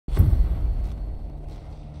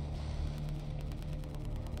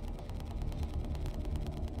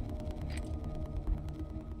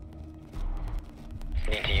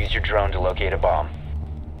Use your drone to locate a bomb.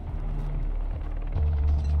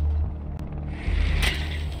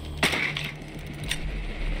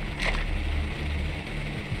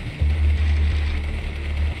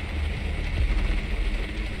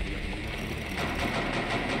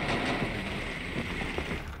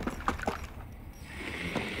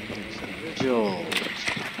 Joel.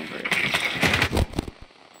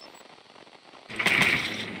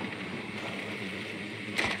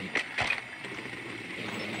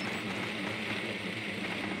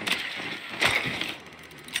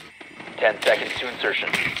 10 seconds to insertion.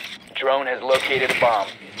 Drone has located a bomb.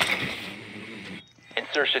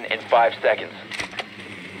 Insertion in 5 seconds.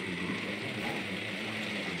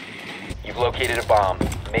 You've located a bomb.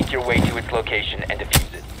 Make your way to its location and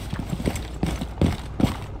defuse it.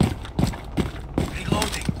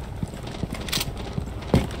 Reloading.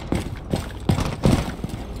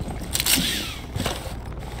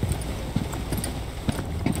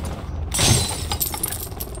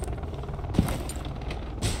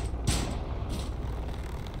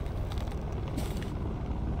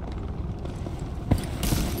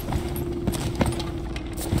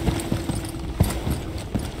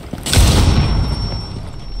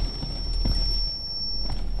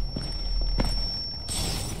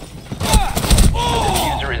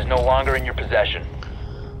 No longer in your possession.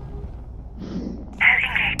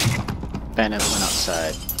 Bennett went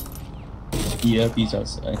outside. Yep, he's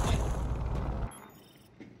outside.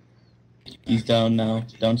 He's down now,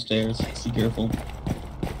 downstairs. Be careful.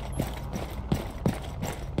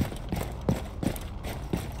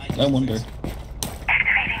 I wonder.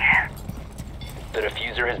 The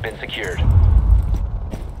diffuser has been secured.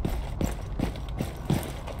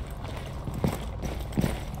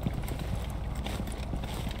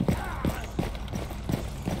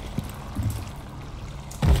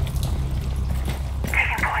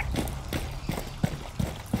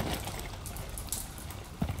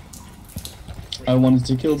 I wanted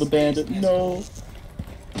to kill the bandit. No.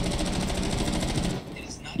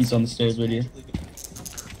 He's on the stairs with you.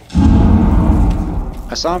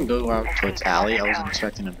 I saw him go out towards alley. I wasn't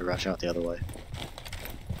expecting him to rush out the other way.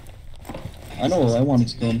 I know. I wanted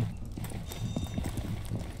to kill him.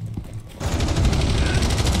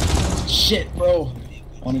 Shit, bro.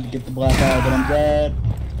 Wanted to get the black eye, but I'm dead.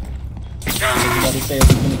 I was about to say I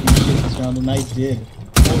was gonna do shit this round, and I did.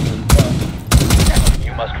 Holy fuck.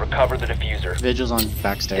 You must recover the diffuser. Vigil's on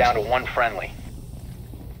backstairs. Down to one friendly.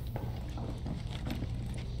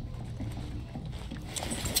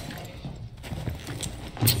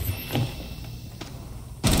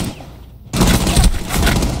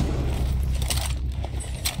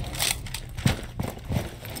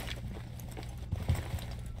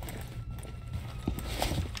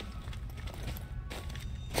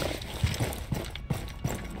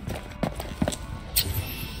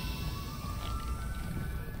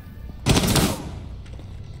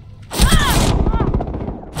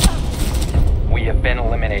 Been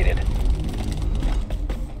eliminated.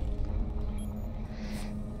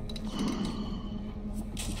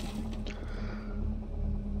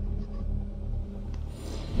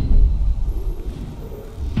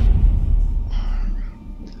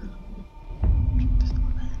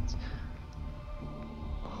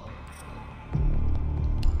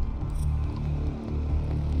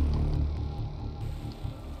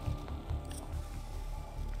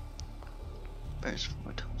 There's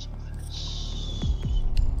 4 tons of this.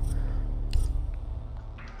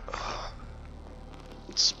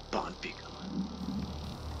 Spawn beacon.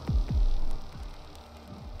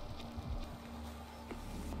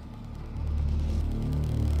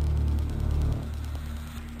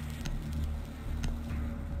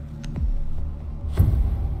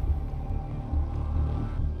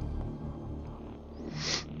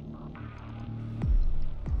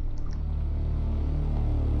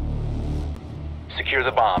 Secure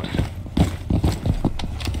the bombs.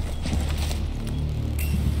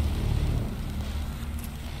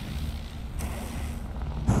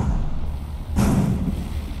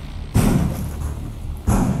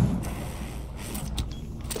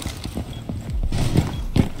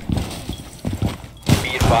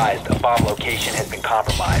 Advised, a bomb location has been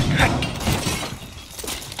compromised.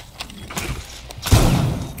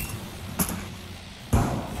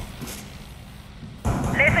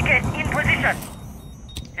 Laser gate in position.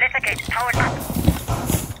 Laser gate powered up.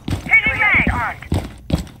 Heavy mag armed.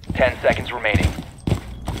 10 seconds remaining.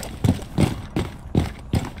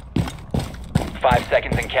 5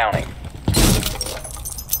 seconds and counting.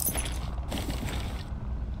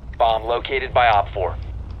 Bomb located by Op 4.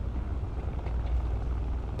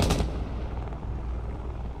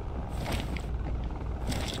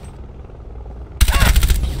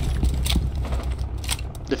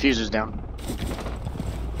 Diffuser's down.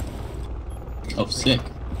 Oh, sick.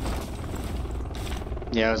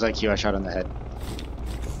 Yeah, it was like you. I shot on the head.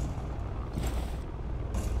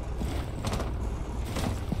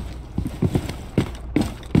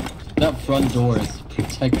 That front door is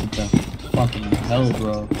protected to fucking hell,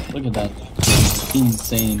 bro. Look at that.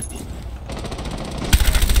 Insane.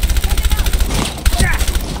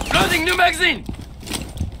 Loading new magazine!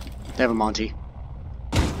 They have a Monty.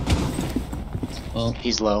 Well,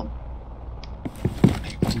 He's low.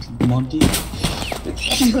 Monty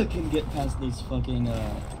can get past these fucking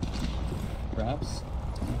traps.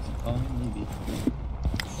 Maybe.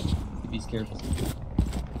 If he's careful.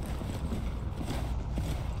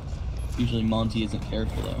 Usually Monty isn't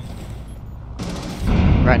careful though.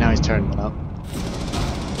 Right now he's turning one up.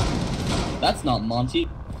 That's not Monty.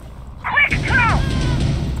 Quick throw!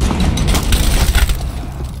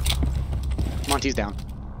 Monty's down.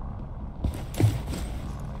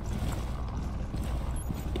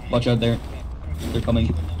 Watch out there. They're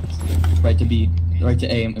coming. Right to B. Right to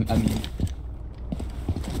A, I mean.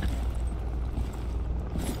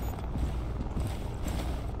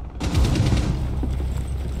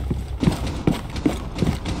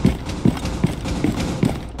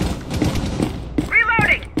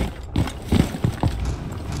 Reloading!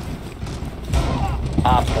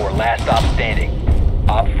 Op 4, last stop standing.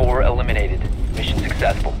 Op 4 eliminated. Mission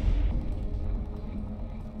successful.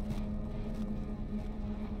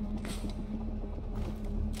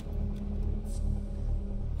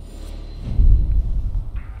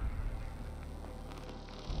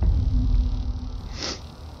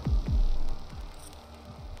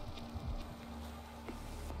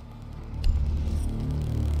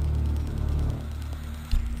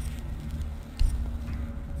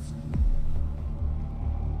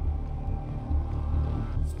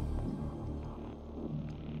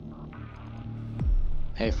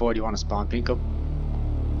 Hey, Ford, you want to spawn Pinko?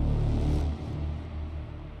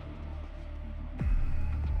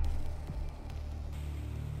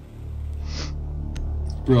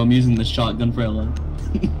 Bro, I'm using the shotgun for LM.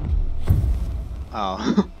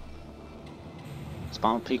 Oh.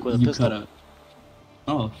 Spawn peek with a You pistol. cut out.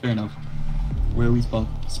 Oh, fair enough. Where are we spawn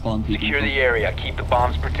peeking Secure from? the area. Keep the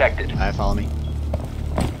bombs protected. Alright, follow me.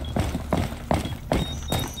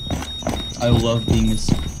 I love being this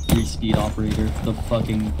 3-speed operator. The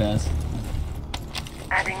fucking best.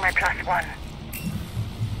 Adding my +1.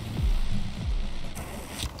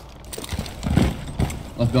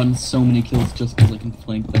 I've gotten so many kills just because I can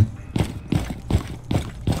flank them.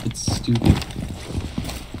 It's stupid.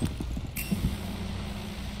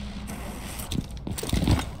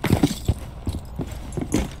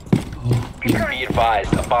 Oh, yeah. Be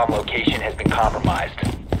advised, a bomb location has been compromised.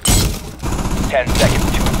 10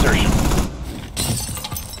 seconds to insertion.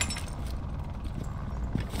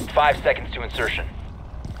 5 seconds to insertion.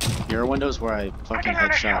 Your window's where I fucking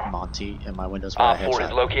headshot Monty, and my window's where I Op 4 headshot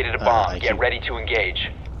has located a bomb. IQ. Get ready to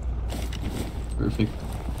engage. Perfect.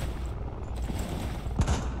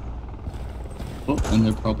 Oh, and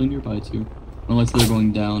they're probably nearby too. Unless they're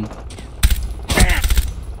going down.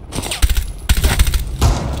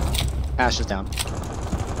 Ash is down.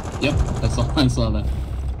 Yep, I saw that. +1!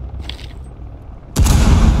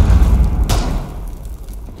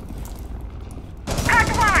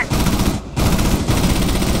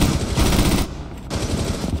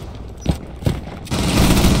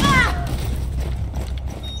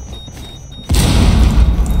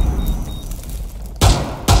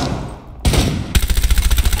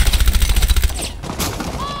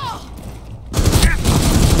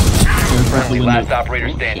 Friendly, last operator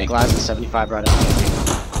standing. Glass is 75 right up.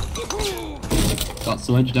 Got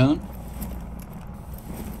Sledge down.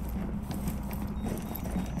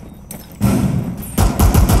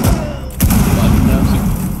 Got him down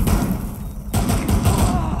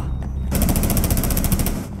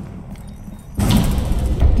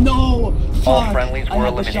too. No! All Fuck! friendlies I were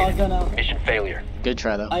had the shotgun out. eliminated. Mission failure. Good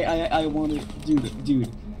try though. I wanted, dude.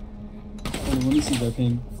 Hold on, let me see their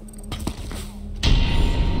ping.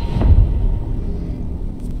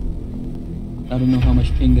 I don't know how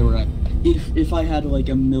much ping they were at. If I had like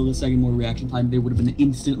a millisecond more reaction time, they would have been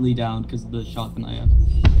instantly down because of the shotgun I had.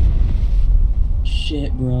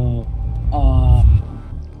 Shit, bro. Ah,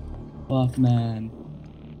 fuck, man.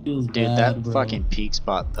 Feels Dude, bad, that bro. fucking peak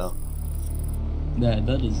spot though. That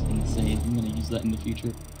is insane. I'm gonna use that in the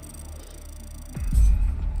future.